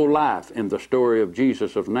there's no life in the story of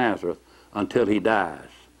Jesus of Nazareth until He dies.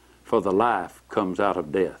 For the life comes out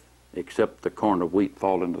of death, except the corn of wheat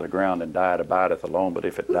fall into the ground and die, it abideth alone, but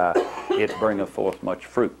if it die, it bringeth forth much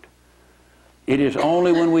fruit. It is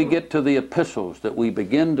only when we get to the epistles that we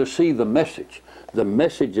begin to see the message. The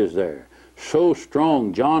message is there, so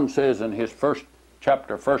strong. John says in his first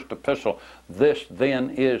chapter, first epistle, this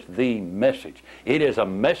then is the message. It is a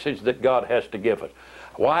message that God has to give us.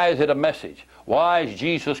 Why is it a message? Why is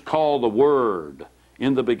Jesus called the Word?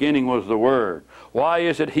 In the beginning was the Word. Why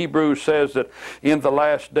is it Hebrews says that in the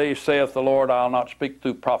last days saith the Lord, I'll not speak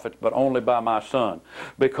through prophets, but only by my Son?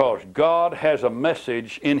 Because God has a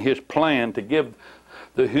message in His plan to give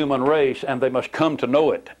the human race, and they must come to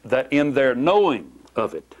know it, that in their knowing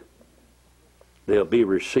of it, they'll be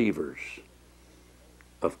receivers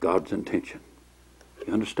of God's intention.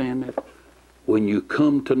 You understand that? When you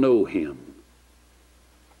come to know Him,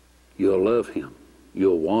 you'll love Him,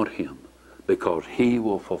 you'll want Him, because He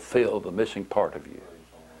will fulfill the missing part of you.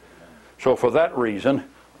 So for that reason,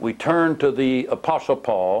 we turn to the Apostle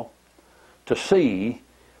Paul to see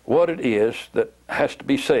what it is that has to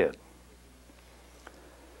be said.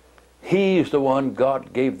 He's the one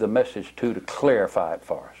God gave the message to clarify it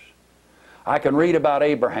for us. I can read about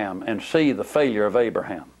Abraham and see the failure of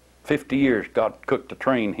Abraham. 50 years God took to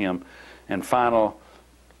train him, and final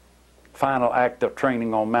act of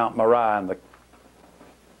training on Mount Moriah and the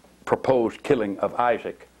proposed killing of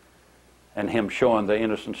Isaac, and him showing the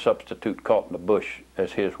innocent substitute caught in the bush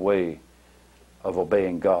as his way of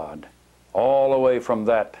obeying God. All the way from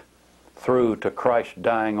that through to Christ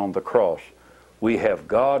dying on the cross, we have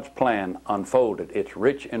God's plan unfolded. It's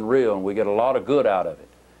rich and real, and we get a lot of good out of it.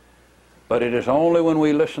 But it is only when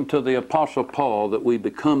we listen to the Apostle Paul that we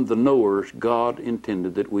become the knowers God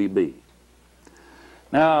intended that we be.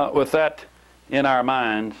 Now, with that in our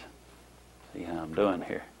minds, see how I'm doing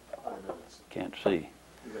here? Can't see.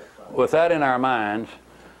 With that in our minds,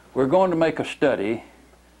 we're going to make a study,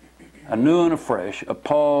 anew and afresh, of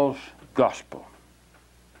Paul's gospel.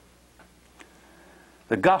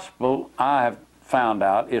 The gospel, I have found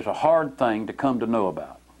out, is a hard thing to come to know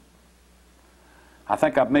about. I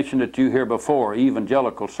think I've mentioned it to you here before.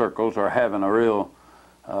 Evangelical circles are having a real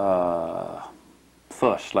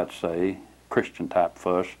fuss, let's say, Christian type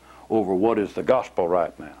fuss, over what is the gospel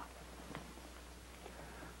right now.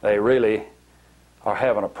 They really are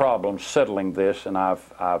having a problem settling this, and I've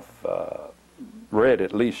read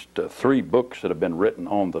at least 3 books that have been written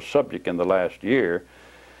on the subject in the last year,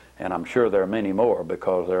 and I'm sure there are many more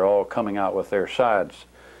because they're all coming out with their sides,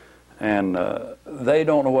 and they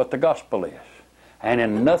don't know what the gospel is. And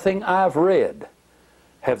in nothing I've read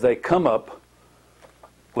have they come up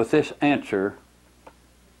with this answer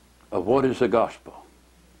of what is the gospel.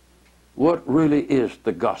 What really is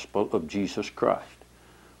the gospel of Jesus Christ?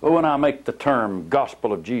 Well, when I make the term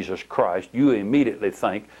gospel of Jesus Christ, you immediately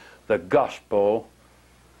think the gospel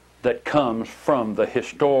that comes from the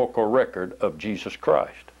historical record of Jesus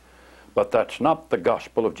Christ. But that's not the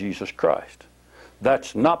gospel of Jesus Christ.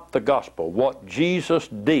 That's not the gospel. What Jesus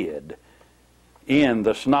did in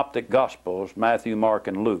the synoptic gospels, Matthew, Mark,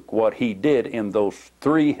 and Luke, what he did in those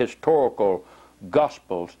 3 historical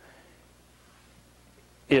gospels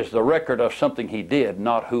is the record of something he did,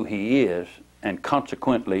 not who he is, and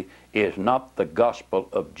consequently is not the gospel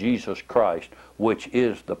of Jesus Christ, which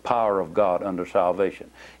is the power of God unto salvation.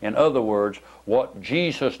 In other words, what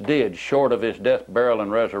Jesus did short of his death, burial,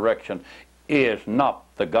 and resurrection is not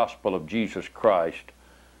the gospel of Jesus Christ,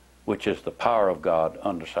 which is the power of God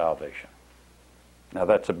unto salvation. Now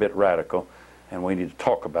that's a bit radical, and we need to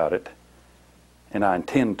talk about it, and I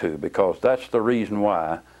intend to, because that's the reason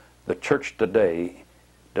why the church today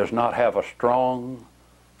does not have a strong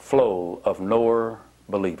flow of knower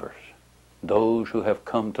believers, those who have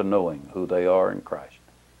come to knowing who they are in Christ.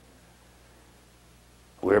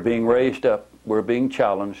 We're being raised up, we're being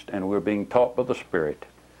challenged, and we're being taught by the Spirit,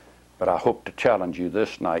 but I hope to challenge you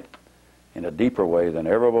this night in a deeper way than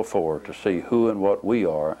ever before to see who and what we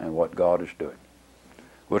are and what God is doing.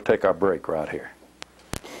 We'll take our break right here.